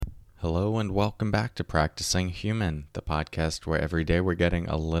Hello and welcome back to Practicing Human, the podcast where every day we're getting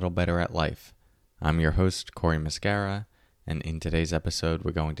a little better at life. I'm your host, Corey Mascara, and in today's episode,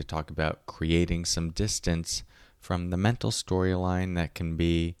 we're going to talk about creating some distance from the mental storyline that can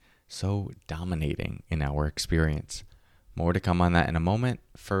be so dominating in our experience. More to come on that in a moment.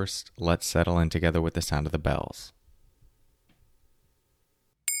 First, let's settle in together with the sound of the bells.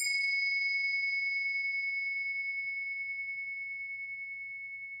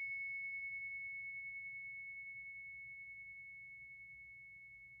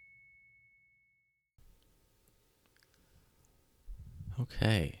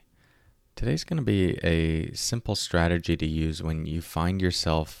 Okay, today's going to be a simple strategy to use when you find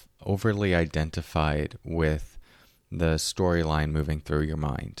yourself overly identified with the storyline moving through your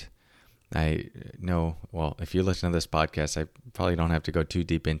mind. I know, if you listen to this podcast, I probably don't have to go too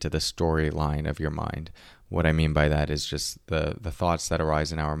deep into the storyline of your mind. What I mean by that is just the thoughts that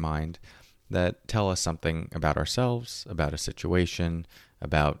arise in our mind that tell us something about ourselves, about a situation,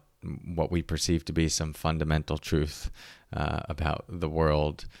 about what we perceive to be some fundamental truth about the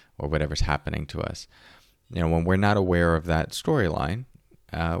world or whatever's happening to us. When we're not aware of that storyline,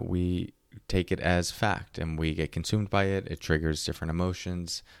 we take it as fact and we get consumed by it. It triggers different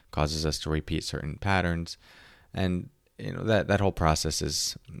emotions, causes us to repeat certain patterns. And that whole process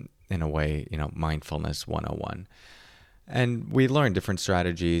is, in a way, mindfulness 101. And we learn different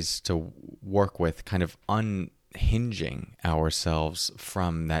strategies to work with kind of unhinging ourselves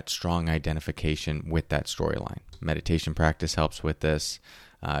from that strong identification with that storyline. Meditation practice helps with this.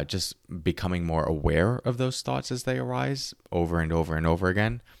 Just becoming more aware of those thoughts as they arise over and over and over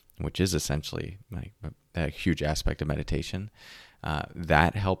again, which is essentially like a huge aspect of meditation.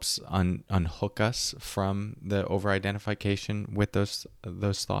 That helps unhook us from the over-identification with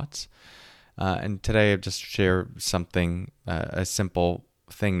those thoughts. And today I've just shared something, a simple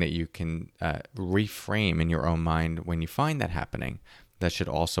thing that you can reframe in your own mind when you find that happening that should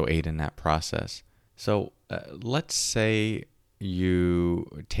also aid in that process. So let's say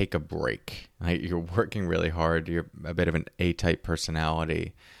you take a break. Right? You're working really hard. You're a bit of an A-type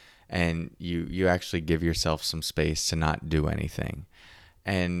personality, and you actually give yourself some space to not do anything.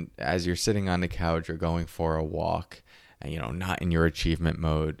 And as you're sitting on the couch or going for a walk, and, not in your achievement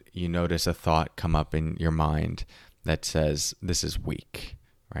mode, you notice a thought come up in your mind that says, this is weak,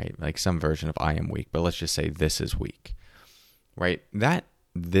 right? Like some version of I am weak, but let's just say this is weak, right? That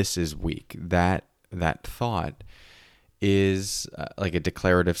this is weak, that thought is like a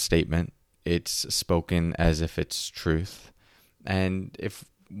declarative statement. It's spoken as if it's truth. And if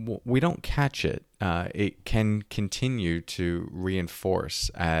we don't catch it, it can continue to reinforce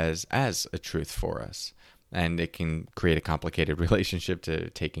as a truth for us. And it can create a complicated relationship to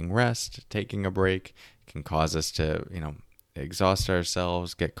taking rest, taking a break. It can cause us to, exhaust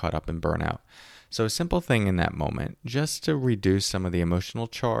ourselves, get caught up in burnout. So a simple thing in that moment, just to reduce some of the emotional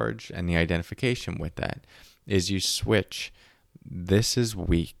charge and the identification with that, is you switch this is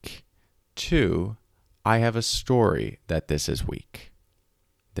weak to I have a story that this is weak.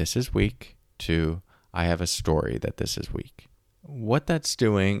 This is weak to I have a story that this is weak. What that's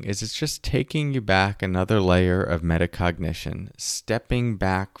doing is it's just taking you back another layer of metacognition, stepping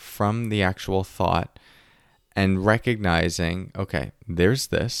back from the actual thought and recognizing, okay, there's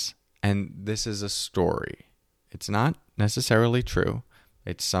this, and this is a story. It's not necessarily true.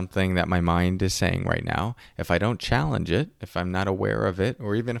 It's something that my mind is saying right now. If I don't challenge it, if I'm not aware of it,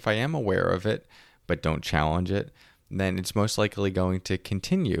 or even if I am aware of it, but don't challenge it, then it's most likely going to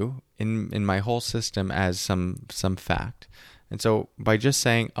continue in my whole system as some fact. And so by just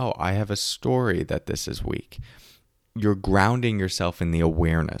saying, oh, I have a story that this is weak, you're grounding yourself in the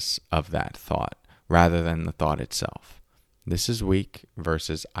awareness of that thought rather than the thought itself. This is weak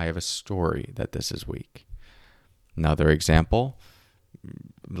versus I have a story that this is weak. Another example,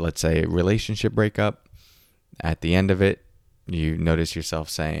 let's say a relationship breakup. At the end of it, you notice yourself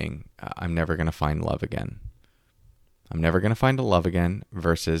saying, I'm never going to find love again. I'm never going to find a love again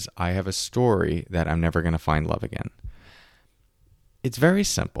versus I have a story that I'm never going to find love again. It's very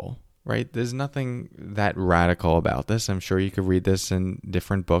simple, right? There's nothing that radical about this. I'm sure you could read this in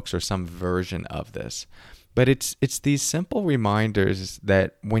different books or some version of this. But it's these simple reminders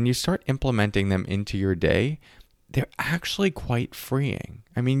that when you start implementing them into your day, they're actually quite freeing.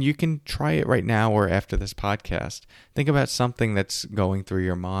 I mean, you can try it right now or after this podcast. Think about something that's going through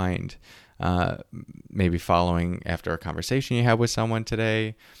your mind, maybe following after a conversation you had with someone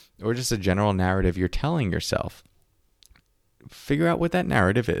today, or just a general narrative you're telling yourself. Figure out what that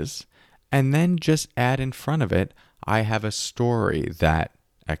narrative is, and then just add in front of it, I have a story that,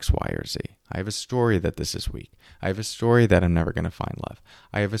 X, Y, or Z. I have a story that this is weak. I have a story that I'm never going to find love.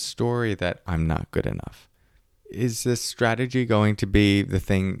 I have a story that I'm not good enough. Is this strategy going to be the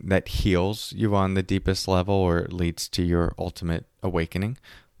thing that heals you on the deepest level or leads to your ultimate awakening?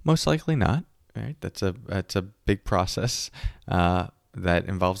 Most likely not. Right? That's a big process that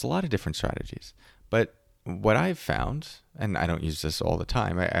involves a lot of different strategies. But what I've found, and I don't use this all the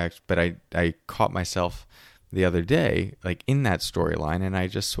time, but I caught myself the other day, like in that storyline, and I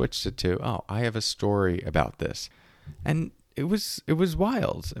just switched it to, oh, I have a story about this. And it was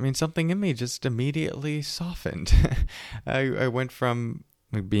wild. I mean, something in me just immediately softened. I went from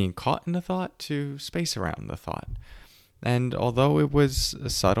being caught in the thought to space around the thought. And although it was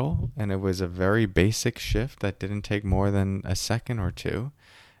subtle and it was a very basic shift that didn't take more than a second or two,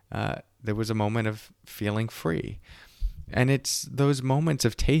 there was a moment of feeling free. And it's those moments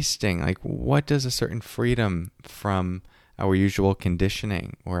of tasting, like what does a certain freedom from our usual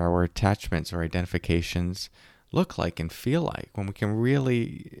conditioning or our attachments or identifications look like and feel like when we can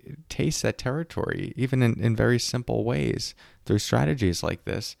really taste that territory, even in very simple ways through strategies like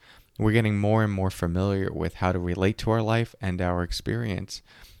this. We're getting more and more familiar with how to relate to our life and our experience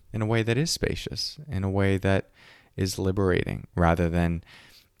in a way that is spacious, in a way that is liberating, rather than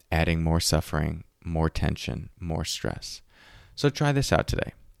adding more suffering, more tension, more stress. So try this out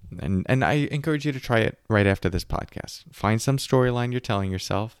today. And I encourage you to try it right after this podcast. Find some storyline you're telling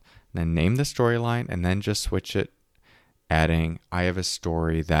yourself, then name the storyline, and then just switch it, adding, I have a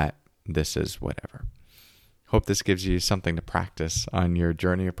story that this is whatever. Hope this gives you something to practice on your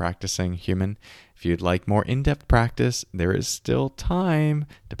journey of practicing human. If you'd like more in-depth practice, there is still time,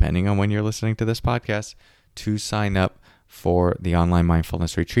 depending on when you're listening to this podcast, to sign up for the online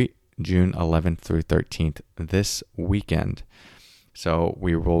mindfulness retreat, June 11th through 13th, this weekend. So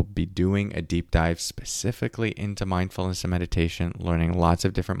we will be doing a deep dive specifically into mindfulness and meditation, learning lots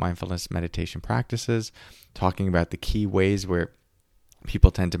of different mindfulness meditation practices, talking about the key ways where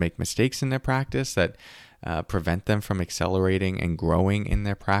people tend to make mistakes in their practice that prevent them from accelerating and growing in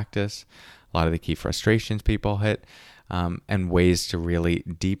their practice, a lot of the key frustrations people hit, and ways to really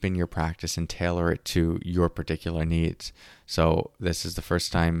deepen your practice and tailor it to your particular needs. So this is the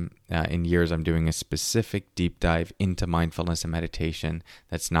first time in years I'm doing a specific deep dive into mindfulness and meditation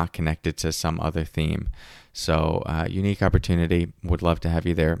that's not connected to some other theme. So unique opportunity. Would love to have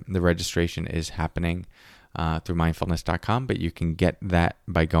you there. The registration is happening through mindfulness.com, but you can get that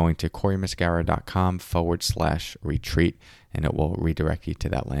by going to CoreyMuscara.com/retreat, and it will redirect you to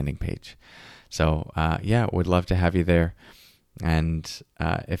that landing page. So would love to have you there. And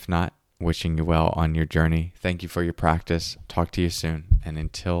if not, wishing you well on your journey. Thank you for your practice. Talk to you soon. And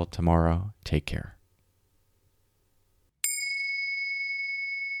until tomorrow, take care.